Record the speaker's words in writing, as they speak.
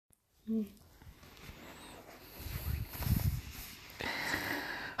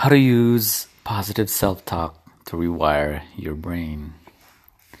How to use positive self-talk to rewire your brain.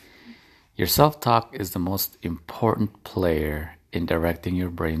 Your self-talk is the most important player in directing your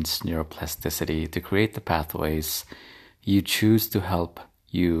brain's neuroplasticity to create the pathways you choose to help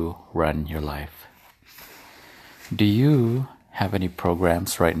you run your life. Do you have any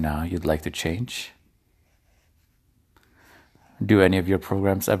programs right now you'd like to change? Do any of your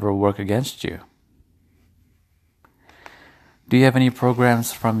programs ever work against you? Do you have any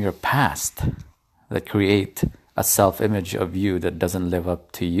programs from your past that create a self-image of you that doesn't live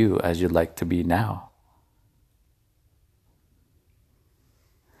up to you as you'd like to be now?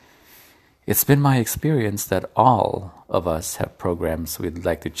 It's been my experience that all of us have programs we'd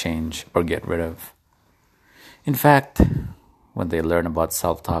like to change or get rid of. In fact, when they learn about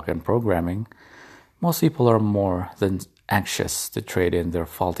self-talk and programming, most people are more than anxious to trade in their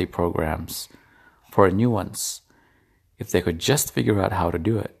faulty programs for new ones, if they could just figure out how to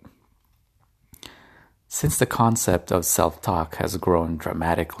do it. Since the concept of self-talk has grown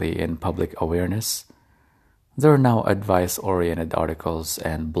dramatically in public awareness, there are now advice-oriented articles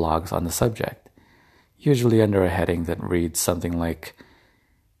and blogs on the subject, usually under a heading that reads something like,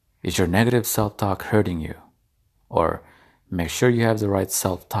 "Is your negative self-talk hurting you?" Or, "Make sure you have the right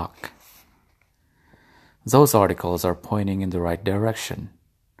self-talk." Those articles are pointing in the right direction.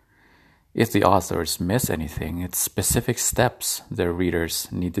 If the authors miss anything, it's specific steps their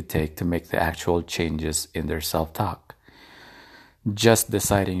readers need to take to make the actual changes in their self-talk. Just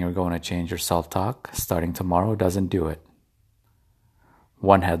deciding you're going to change your self-talk starting tomorrow doesn't do it.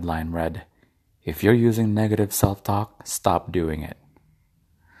 One headline read, "If you're using negative self-talk, stop doing it."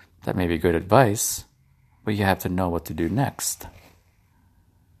 That may be good advice, but you have to know what to do next.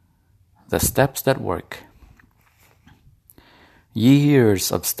 The steps that work.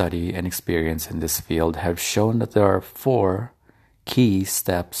 Years of study and experience in this field have shown that there are 4 key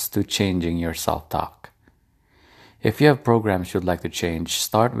steps to changing your self-talk. If you have programs you'd like to change,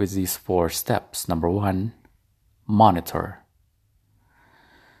 start with these 4 steps. Number 1, monitor.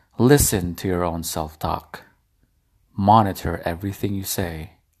 Listen to your own self-talk. Monitor everything you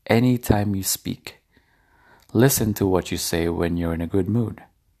say, anytime you speak. Listen to what you say when you're in a good mood.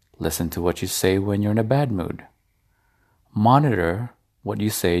 Listen to what you say when you're in a bad mood. Monitor what you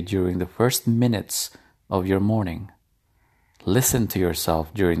say during the first minutes of your morning. Listen to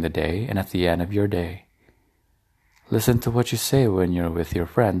yourself during the day and at the end of your day. Listen to what you say when you're with your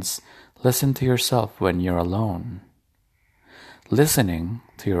friends. Listen to yourself when you're alone. Listening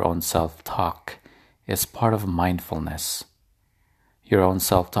to your own self-talk is part of mindfulness. Your own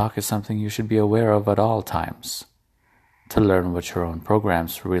self-talk is something you should be aware of at all times. To learn what your own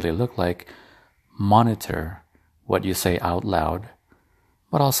programs really look like, monitor what you say out loud,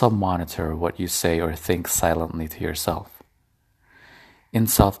 but also monitor what you say or think silently to yourself. In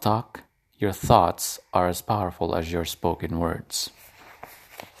self-talk, your thoughts are as powerful as your spoken words.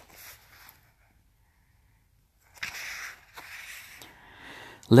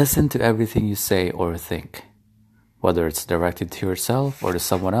 Listen to everything you say or think, whether it's directed to yourself or to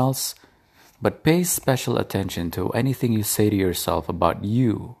someone else, but pay special attention to anything you say to yourself about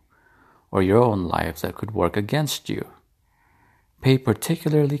you or your own life that could work against you. Pay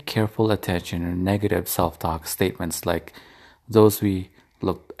particularly careful attention to negative self-talk statements like those we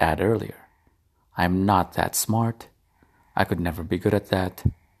looked at earlier. "I'm not that smart. I could never be good at that.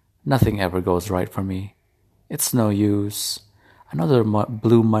 Nothing ever goes right for me. It's no use. Another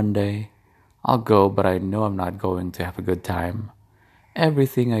blue Monday. I'll go, but I know I'm not going to have a good time.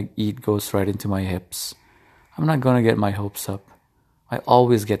 Everything I eat goes right into my hips. I'm not going to get my hopes up. I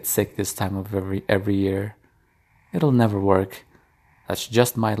always get sick this time of every year. It'll never work. That's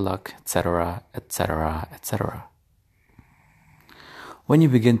just my luck," etc., etc., etc. When you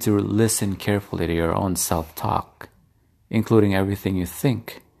begin to listen carefully to your own self-talk, including everything you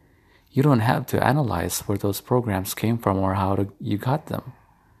think, you don't have to analyze where those programs came from or how you got them.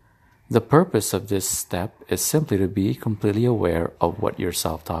 The purpose of this step is simply to be completely aware of what your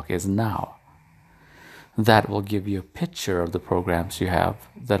self-talk is now. That will give you a picture of the programs you have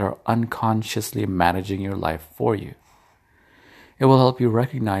that are unconsciously managing your life for you. It will help you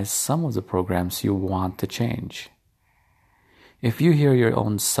recognize some of the programs you want to change. If you hear your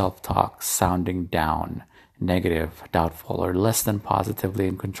own self-talk sounding down, negative, doubtful, or less than positively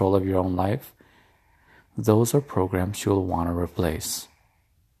in control of your own life, those are programs you'll want to replace.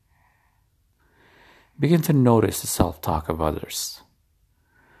 Begin to notice the self-talk of others.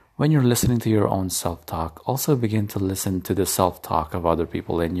 When you're listening to your own self-talk, also begin to listen to the self-talk of other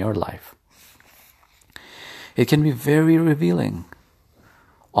people in your life. It can be very revealing.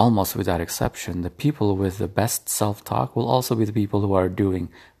 Almost without exception, the people with the best self-talk will also be the people who are doing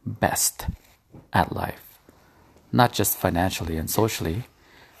best at life. Not just financially and socially,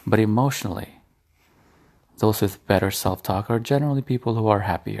 but emotionally. Those with better self-talk are generally people who are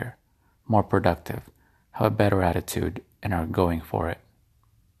happier, more productive, have a better attitude, and are going for it.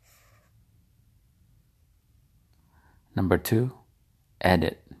 Number 2,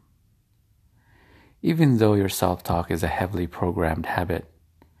 edit. Even though your self-talk is a heavily programmed habit,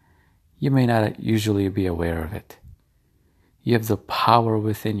 you may not usually be aware of it. You have the power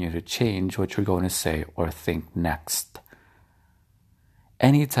within you to change what you're going to say or think next.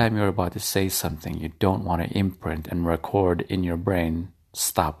 Anytime you're about to say something you don't want to imprint and record in your brain,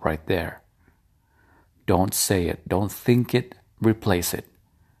 stop right there. Don't say it, don't think it, replace it.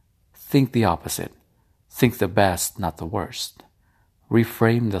 Think the opposite. Think the best, not the worst.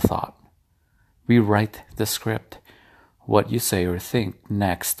 Reframe the thought. Rewrite the script. What you say or think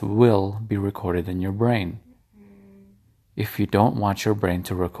next will be recorded in your brain. If you don't want your brain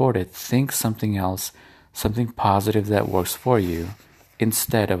to record it, think something else, something positive that works for you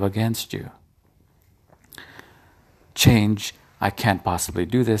instead of against you. Change, I can't possibly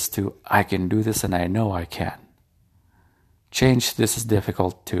do this, to I can do this and I know I can. Change, this is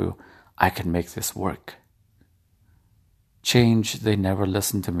difficult, to I can make this work. Change, they never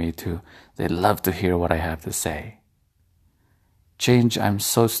listen to me, to they love to hear what I have to say. Change, I'm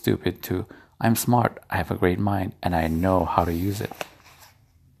so stupid, to I'm smart, I have a great mind, and I know how to use it.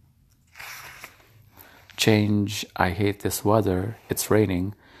 Change, I hate this weather, it's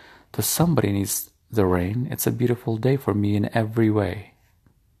raining, to somebody needs the rain, it's a beautiful day for me in every way.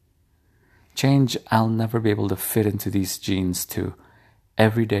 Change, I'll never be able to fit into these jeans, to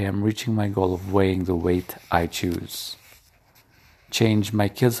every day I'm reaching my goal of weighing the weight I choose. Change, my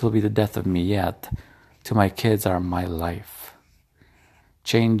kids will be the death of me yet, to my kids are my life.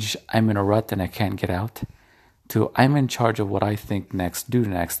 Change, I'm in a rut and I can't get out, to I'm in charge of what I think next, do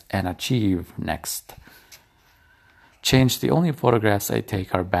next, and achieve next. Change, the only photographs I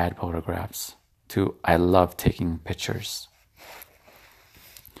take are bad photographs, to I love taking pictures.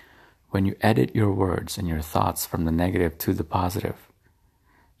 When you edit your words and your thoughts from the negative to the positive,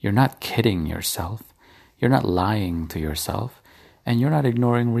 you're not kidding yourself, you're not lying to yourself, and you're not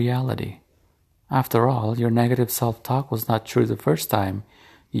ignoring reality. After all, your negative self-talk was not true the first time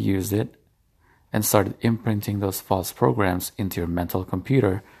you used it and started imprinting those false programs into your mental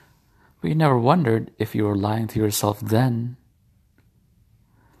computer, but you never wondered if you were lying to yourself then.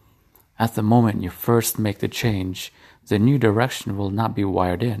 At the moment you first make the change, the new direction will not be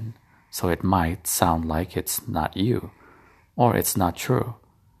wired in, so it might sound like it's not you, or it's not true.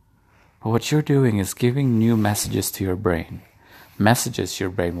 But what you're doing is giving new messages to your brain. Messages your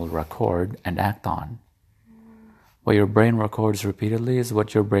brain will record and act on. What your brain records repeatedly is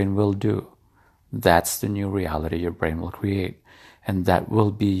what your brain will do. That's the new reality your brain will create, and that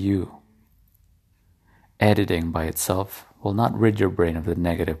will be you. Editing by itself will not rid your brain of the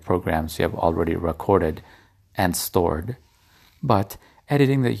negative programs you have already recorded and stored, but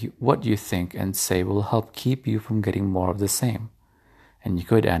editing what you think and say will help keep you from getting more of the same, and you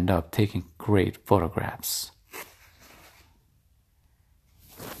could end up taking great photographs.